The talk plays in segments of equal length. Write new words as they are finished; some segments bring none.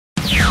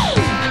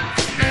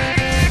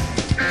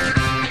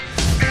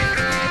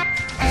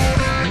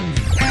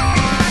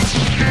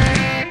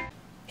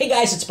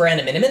guys, it's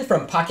Brandon Miniman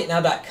from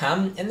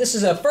Pocketnow.com, and this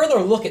is a further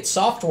look at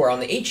software on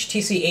the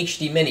HTC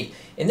HD Mini.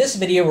 In this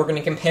video, we're going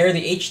to compare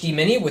the HD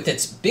Mini with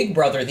its big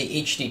brother,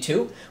 the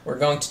HD2. We're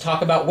going to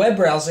talk about web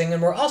browsing,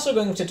 and we're also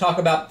going to talk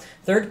about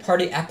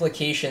third-party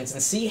applications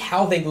and see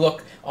how they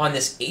look on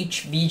this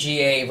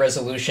HVGA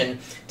resolution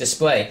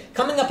display.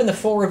 Coming up in the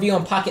full review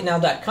on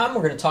Pocketnow.com,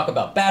 we're going to talk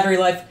about battery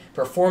life,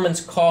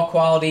 performance, call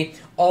quality,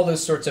 all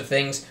those sorts of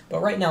things.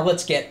 But right now,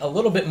 let's get a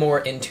little bit more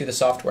into the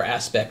software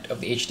aspect of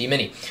the HD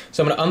Mini.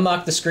 So I'm going to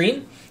unlock the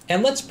screen,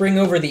 and let's bring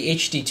over the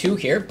HD2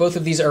 here. Both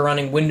of these are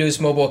running Windows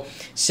Mobile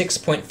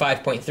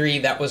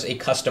 6.5.3. That was a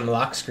custom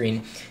lock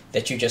screen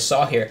that you just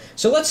saw here.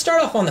 So let's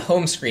start off on the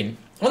home screen.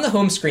 On the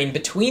home screen,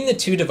 between the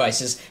two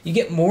devices, you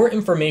get more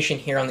information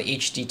here on the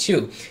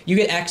HD2. You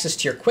get access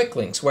to your quick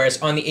links,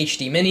 whereas on the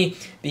HD Mini,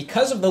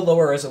 because of the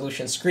lower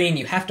resolution screen,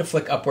 you have to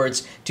flick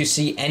upwards to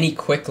see any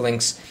quick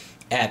links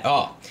at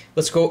all.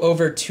 Let's go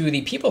over to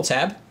the People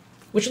tab,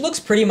 which looks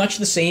pretty much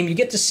the same. You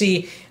get to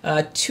see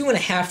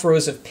 2.5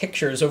 rows of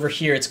pictures. Over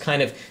here, it's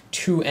kind of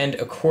 2 and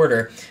a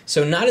quarter.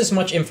 So not as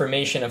much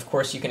information. Of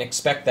course, you can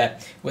expect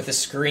that with a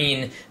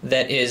screen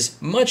that is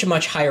much,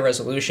 much higher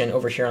resolution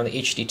over here on the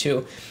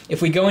HD2.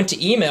 If we go into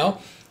email,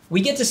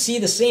 we get to see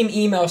the same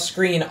email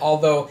screen,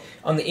 although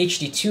on the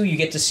HD2, you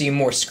get to see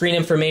more screen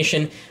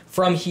information.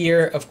 From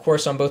here, of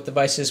course, on both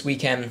devices, we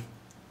can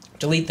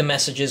delete the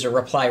messages or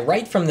reply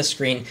right from the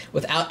screen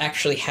without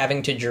actually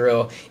having to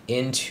drill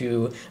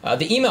into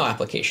the email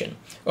application.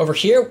 Over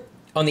here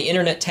on the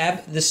Internet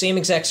tab, the same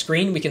exact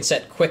screen, we can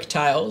set quick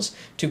tiles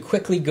to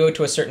quickly go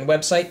to a certain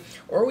website,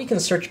 or we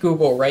can search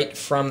Google right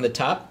from the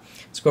top.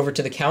 Let's go over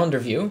to the calendar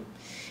view.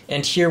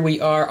 And here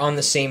we are on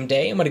the same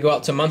day. I'm going to go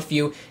out to month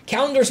view.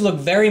 Calendars look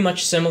very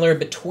much similar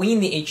between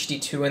the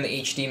HD2 and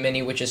the HD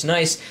Mini, which is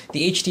nice.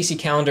 The HTC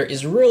calendar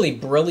is really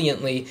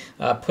brilliantly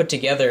put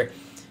together.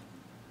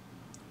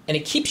 And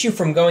it keeps you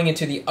from going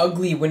into the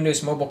ugly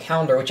Windows Mobile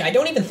calendar, which I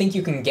don't even think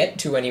you can get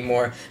to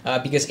anymore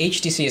because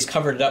HTC has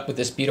covered it up with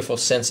this beautiful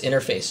Sense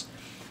interface.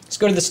 Let's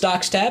go to the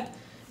Stocks tab.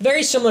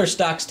 Very similar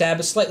Stocks tab,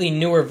 a slightly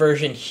newer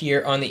version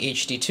here on the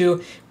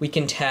HD2. We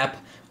can tap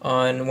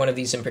on one of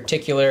these in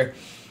particular,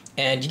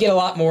 and you get a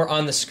lot more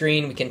on the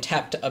screen. We can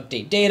tap to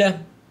update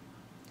data,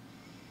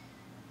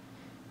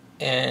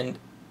 and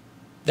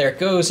there it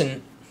goes.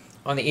 And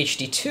on the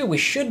HD2, we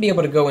should be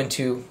able to go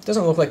into,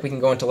 doesn't look like we can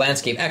go into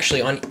landscape.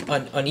 Actually, on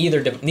neither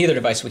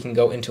device, we can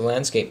go into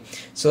landscape.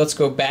 So let's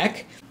go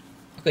back.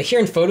 Okay, here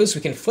in Photos,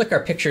 we can flick our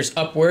pictures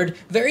upward.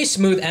 Very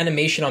smooth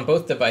animation on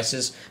both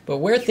devices, but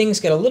where things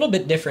get a little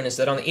bit different is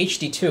that on the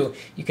HD2,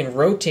 you can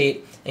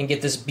rotate and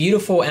get this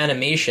beautiful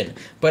animation.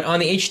 But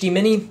on the HD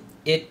Mini,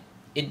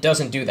 it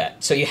doesn't do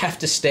that. So you have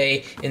to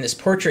stay in this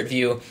portrait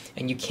view,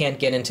 and you can't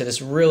get into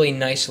this really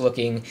nice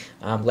looking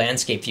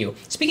landscape view.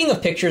 Speaking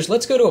of pictures,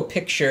 let's go to a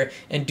picture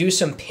and do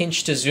some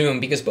pinch to zoom,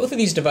 because both of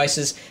these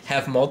devices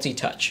have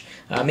multi-touch.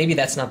 Maybe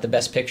that's not the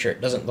best picture.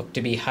 It doesn't look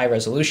to be high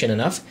resolution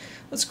enough.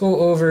 Let's go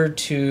over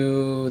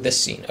to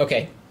this scene.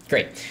 Okay,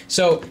 great.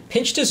 So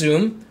pinch to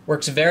zoom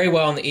works very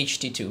well on the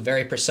HD2,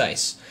 very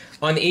precise.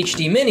 On the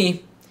HD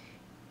Mini,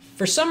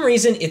 for some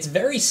reason, it's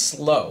very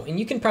slow, and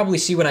you can probably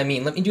see what I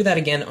mean. Let me do that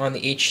again on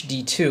the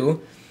HD2.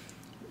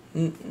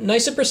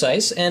 Nice and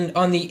precise, and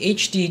on the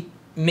HD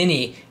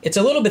Mini, it's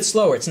a little bit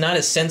slower. It's not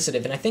as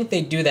sensitive, and I think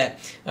they do that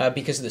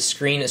because the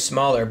screen is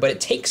smaller, but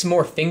it takes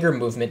more finger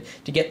movement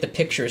to get the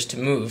pictures to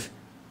move.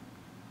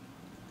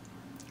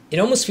 It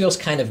almost feels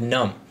kind of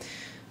numb.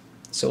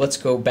 So let's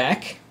go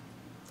back,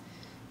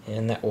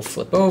 and that will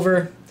flip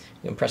over.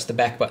 You can press the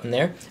back button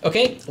there.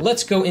 Okay,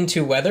 let's go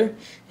into weather.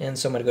 And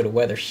so I'm going to go to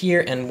weather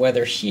here and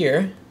weather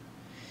here.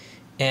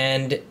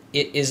 And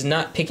it is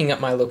not picking up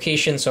my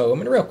location, so I'm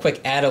going to real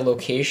quick add a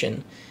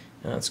location.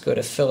 Let's go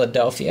to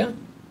Philadelphia.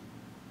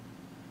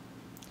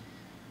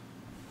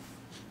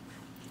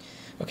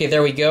 Okay,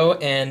 there we go,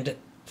 and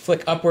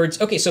flick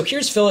upwards. Okay, so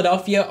here's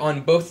Philadelphia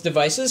on both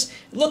devices.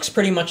 It looks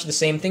pretty much the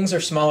same. Things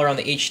are smaller on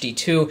the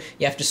HD2.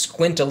 You have to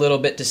squint a little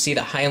bit to see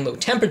the high and low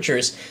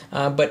temperatures,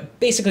 but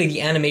basically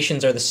the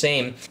animations are the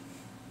same.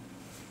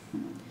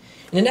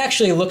 And it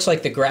actually looks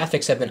like the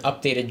graphics have been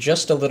updated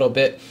just a little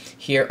bit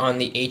here on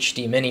the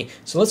HD Mini.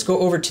 So let's go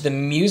over to the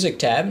Music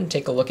tab and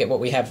take a look at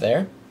what we have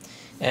there.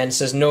 And it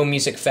says no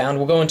music found.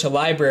 We'll go into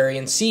library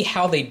and see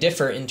how they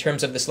differ in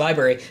terms of this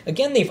library.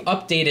 Again, they've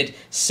updated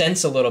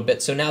Sense a little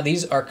bit, so now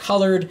these are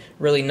colored,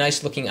 really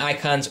nice looking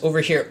icons.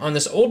 Over here on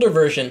this older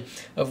version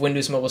of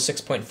Windows Mobile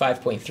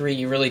 6.5.3,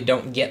 you really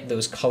don't get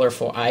those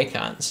colorful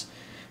icons.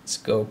 Let's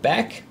go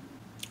back.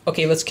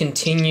 Okay, let's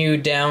continue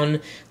down.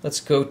 Let's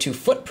go to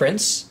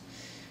Footprints,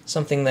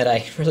 something that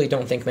I really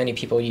don't think many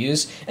people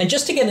use. And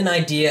just to get an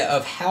idea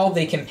of how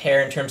they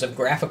compare in terms of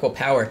graphical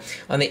power,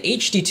 on the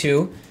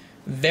HD2,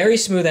 very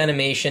smooth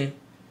animation,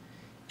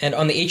 and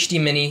on the HD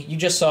Mini, you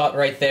just saw it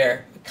right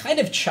there, kind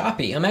of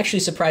choppy. I'm actually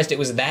surprised it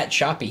was that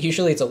choppy.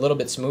 Usually it's a little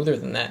bit smoother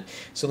than that.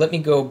 So let me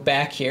go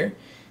back here,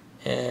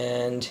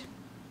 and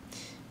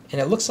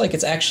it looks like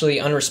it's actually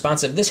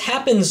unresponsive. This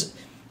happens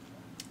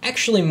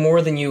actually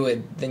more than you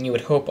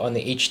would hope on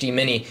the HD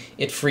Mini.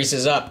 It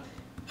freezes up.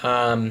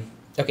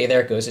 Okay,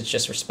 there it goes. It's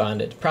just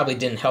responded. Probably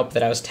didn't help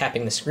that I was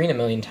tapping the screen a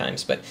million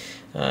times, but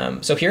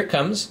so here it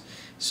comes.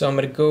 So I'm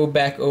going to go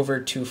back over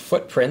to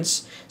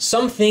footprints.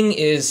 Something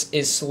is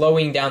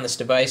slowing down this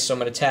device, so I'm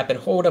going to tap and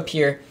hold up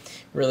here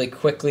really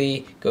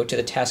quickly, go to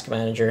the task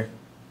manager.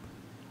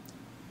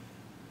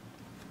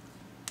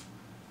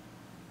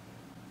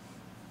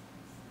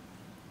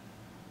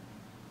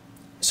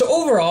 So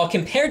overall,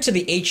 compared to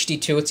the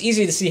HD2, it's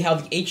easy to see how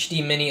the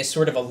HD Mini is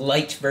sort of a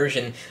light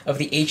version of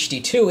the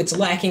HD2. It's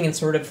lacking in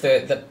sort of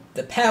the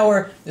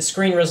power, the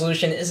screen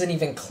resolution isn't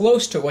even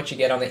close to what you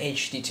get on the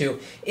HD2.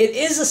 It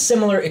is a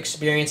similar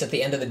experience at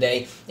the end of the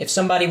day. If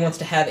somebody wants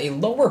to have a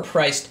lower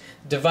priced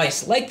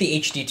device like the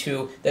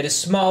HD2 that is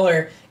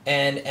smaller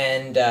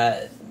and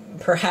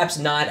perhaps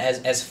not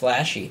as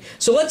flashy.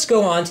 So let's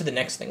go on to the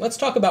next thing. Let's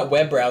talk about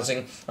web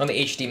browsing on the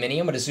HD Mini.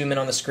 I'm going to zoom in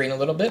on the screen a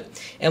little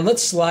bit, and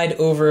let's slide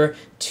over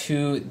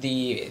to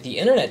the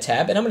Internet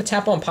tab, and I'm going to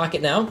tap on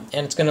Pocketnow,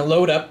 and it's going to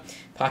load up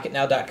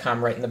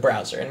Pocketnow.com right in the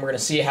browser, and we're going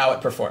to see how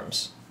it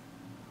performs.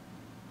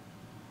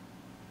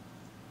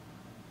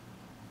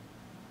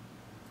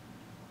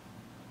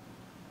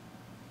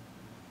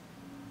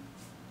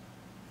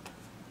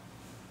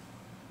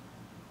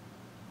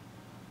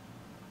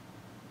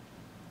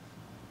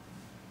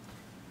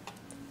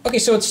 Okay,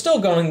 so it's still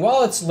going.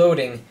 While it's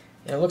loading,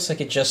 and it looks like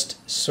it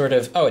just sort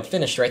of, oh, it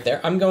finished right there.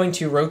 I'm going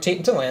to rotate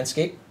into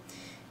landscape,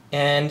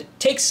 and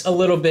takes a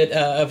little bit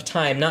of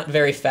time, not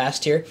very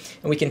fast here,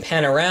 and we can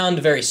pan around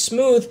very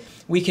smooth.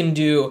 We can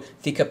do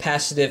the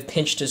capacitive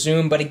pinch to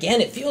zoom, but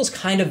again, it feels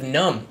kind of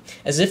numb,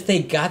 as if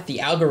they got the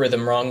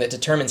algorithm wrong that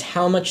determines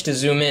how much to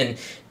zoom in,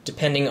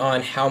 depending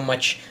on how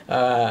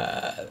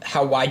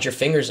wide your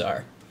fingers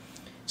are.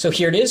 So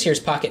here it is, here's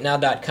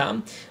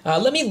Pocketnow.com.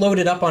 Let me load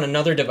it up on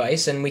another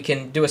device and we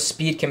can do a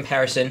speed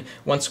comparison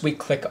once we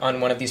click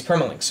on one of these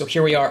permalinks. So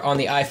here we are on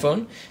the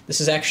iPhone.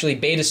 This is actually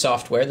beta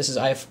software. This is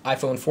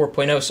iPhone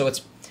 4.0, so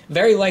it's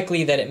very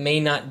likely that it may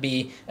not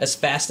be as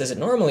fast as it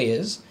normally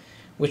is,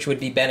 which would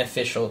be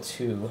beneficial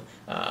to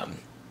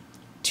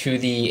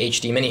the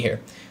HD Mini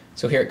here.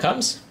 So here it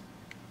comes.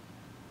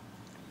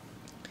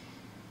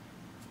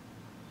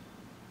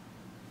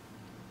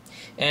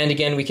 And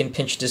again, we can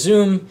pinch to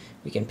zoom,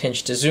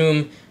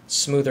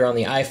 smoother on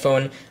the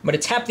iPhone. I'm going to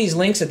tap these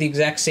links at the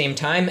exact same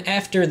time.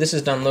 After this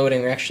is done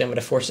loading, or actually I'm going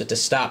to force it to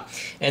stop,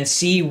 and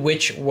see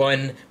which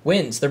one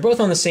wins. They're both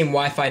on the same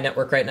Wi-Fi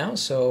network right now,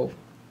 so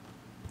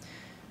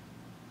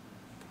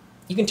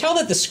you can tell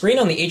that the screen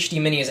on the HD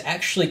Mini is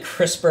actually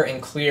crisper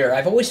and clear.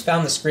 I've always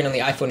found the screen on the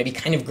iPhone to be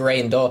kind of gray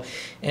and dull.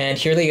 And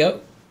here they go.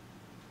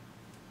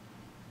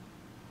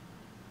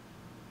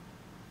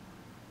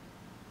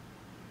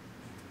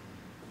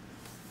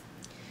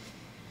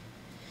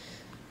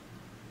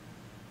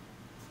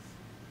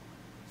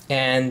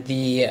 And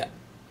the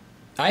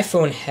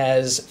iPhone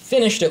has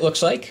finished, it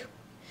looks like.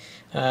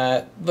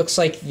 Looks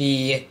like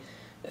the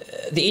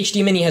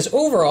HD Mini has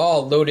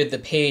overall loaded the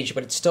page,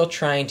 but it's still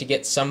trying to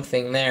get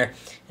something there.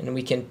 And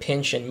we can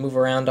pinch and move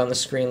around on the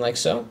screen like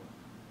so.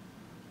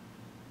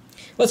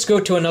 Let's go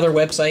to another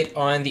website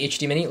on the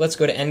HD Mini. Let's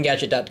go to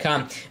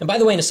Engadget.com. And by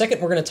the way, in a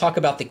second, we're going to talk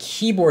about the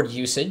keyboard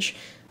usage.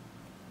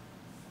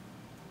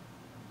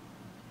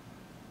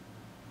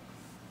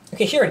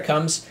 Okay, here it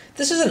comes.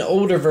 This is an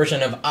older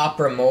version of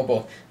Opera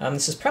Mobile.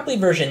 This is probably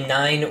version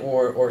 9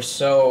 or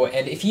so,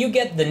 and if you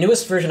get the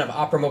newest version of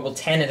Opera Mobile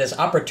 10, it has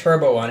Opera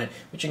Turbo on it,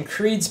 which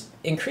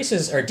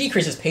increases or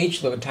decreases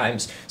page load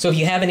times. So if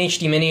you have an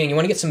HD Mini and you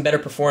want to get some better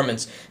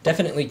performance,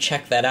 definitely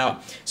check that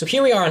out. So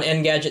here we are on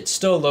Engadget,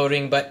 still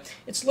loading, but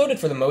it's loaded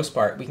for the most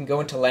part. We can go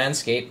into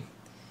landscape.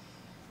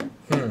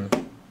 There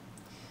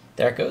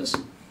it goes.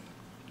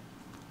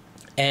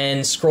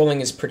 And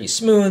scrolling is pretty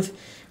smooth.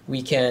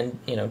 We can,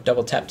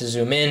 double tap to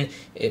zoom in.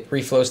 It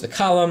reflows the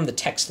column, the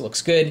text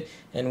looks good,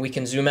 and we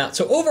can zoom out.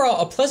 So overall,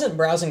 a pleasant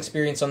browsing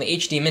experience on the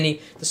HD Mini.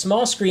 The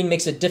small screen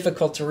makes it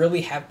difficult to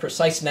really have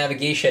precise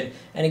navigation,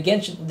 and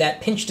again,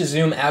 that pinch to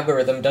zoom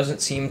algorithm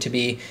doesn't seem to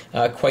be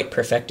quite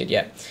perfected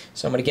yet.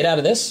 So I'm going to get out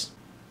of this.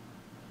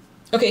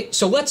 Okay,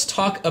 so let's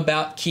talk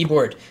about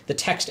keyboard, the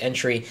text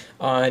entry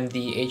on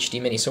the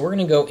HD Mini. So we're going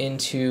to go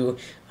into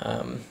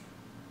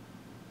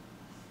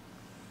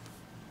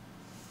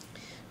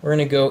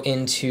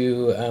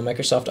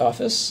Microsoft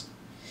Office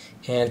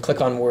and click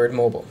on Word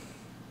Mobile.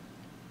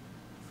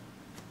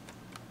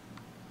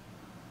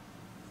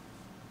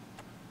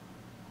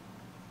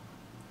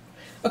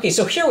 Okay,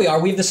 so here we are.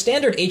 We have the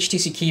standard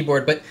HTC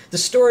keyboard, but the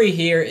story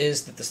here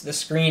is that the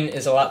screen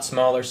is a lot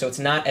smaller, so it's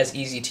not as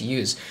easy to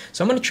use.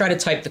 So I'm going to try to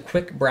type the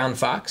quick brown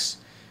fox.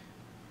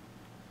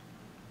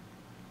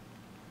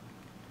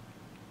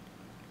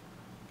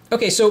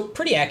 Okay, so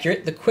pretty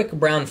accurate, the quick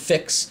brown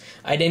fix.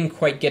 I didn't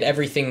quite get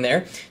everything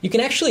there. You can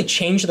actually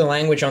change the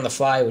language on the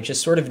fly, which is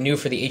sort of new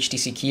for the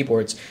HTC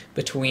keyboards,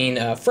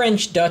 between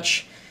French,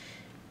 Dutch,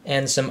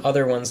 and some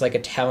other ones like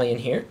Italian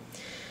here.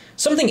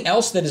 Something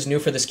else that is new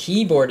for this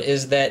keyboard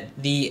is that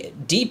the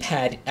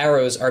D-pad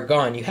arrows are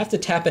gone. You have to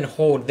tap and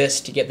hold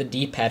this to get the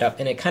D-pad up,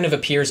 and it kind of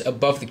appears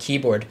above the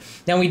keyboard.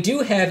 Now we do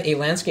have a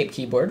landscape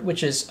keyboard,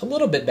 which is a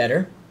little bit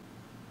better.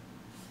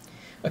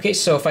 Okay,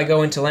 so if I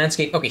go into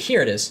landscape, okay,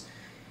 here it is.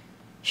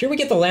 Here we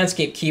get the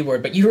landscape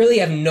keyboard, but you really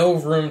have no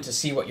room to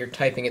see what you're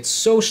typing. It's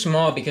so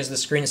small because the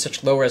screen is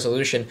such low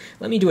resolution.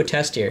 Let me do a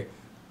test here.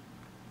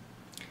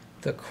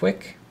 The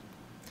quick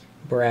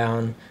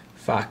brown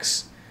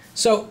fox.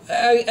 So,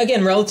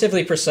 again,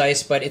 relatively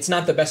precise, but it's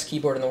not the best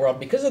keyboard in the world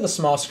because of the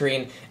small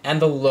screen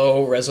and the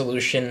low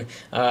resolution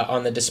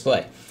on the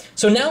display.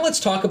 So now let's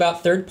talk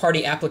about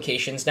third-party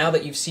applications now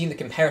that you've seen the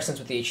comparisons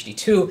with the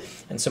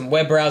HD2 and some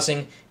web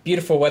browsing.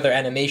 Beautiful weather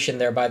animation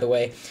there, by the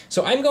way.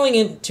 So I'm going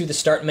into the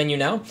Start menu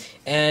now,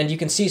 and you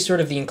can see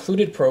sort of the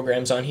included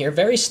programs on here.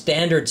 Very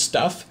standard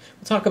stuff.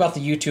 We'll talk about the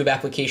YouTube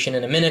application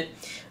in a minute.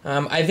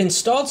 I've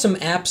installed some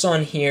apps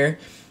on here,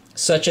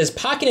 such as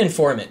Pocket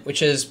Informant,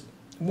 which is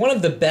one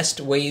of the best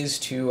ways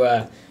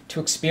to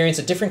experience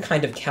a different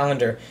kind of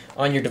calendar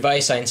on your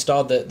device. I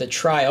installed the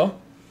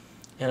trial,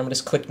 and I'm going to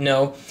just click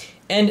No.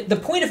 And the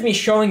point of me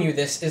showing you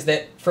this is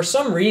that for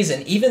some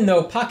reason, even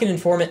though Pocket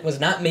Informant was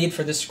not made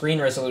for this screen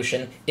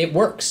resolution, it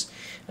works.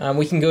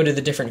 We can go to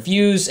the different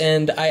views,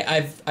 and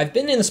I've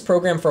been in this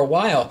program for a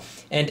while,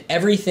 and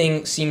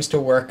everything seems to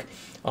work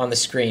on the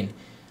screen.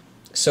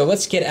 So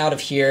let's get out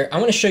of here. I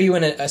want to show you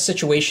in a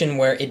situation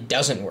where it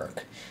doesn't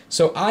work.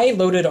 So I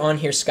loaded on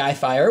here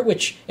Skyfire,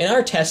 which in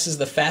our tests is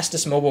the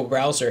fastest mobile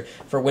browser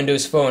for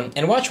Windows Phone.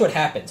 And watch what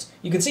happens.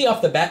 You can see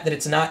off the bat that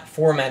it's not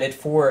formatted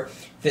for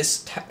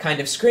this kind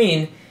of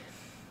screen.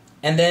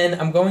 And then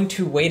I'm going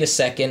to wait a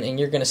second, and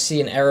you're going to see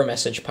an error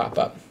message pop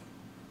up.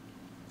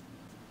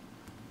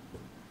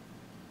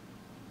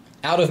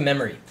 Out of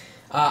memory.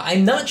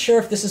 I'm not sure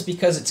if this is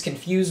because it's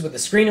confused with the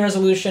screen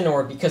resolution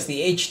or because the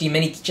HD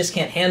Mini just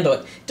can't handle it.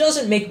 It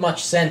doesn't make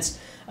much sense.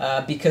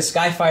 Because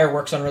Skyfire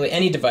works on really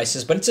any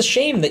devices, but it's a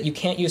shame that you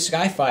can't use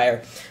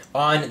Skyfire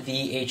on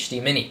the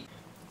HD Mini.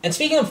 And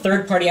speaking of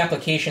third-party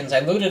applications,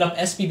 I loaded up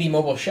Spb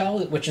Mobile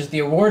Shell, which is the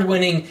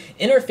award-winning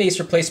interface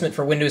replacement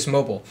for Windows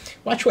Mobile.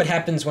 Watch what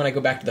happens when I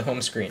go back to the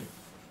home screen.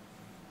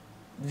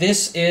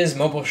 This is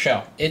Mobile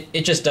Shell.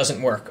 It just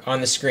doesn't work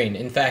on the screen.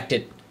 In fact,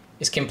 it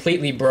is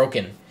completely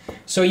broken.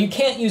 So you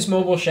can't use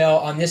Mobile Shell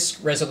on this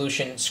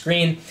resolution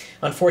screen.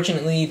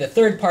 Unfortunately, the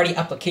third-party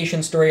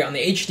application story on the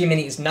HD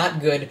Mini is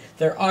not good.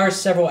 There are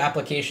several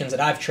applications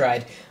that I've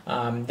tried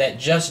that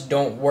just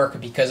don't work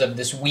because of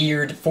this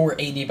weird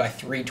 480 by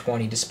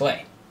 320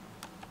 display.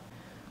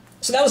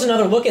 So that was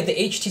another look at the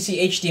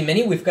HTC HD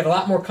Mini. We've got a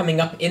lot more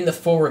coming up in the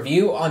full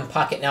review on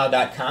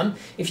Pocketnow.com.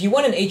 If you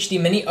want an HD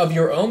Mini of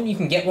your own, you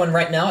can get one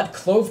right now at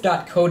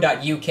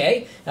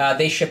clove.co.uk.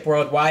 They ship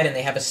worldwide, and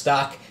they have a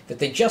stock that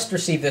they just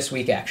received this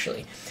week,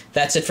 actually.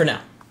 That's it for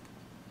now.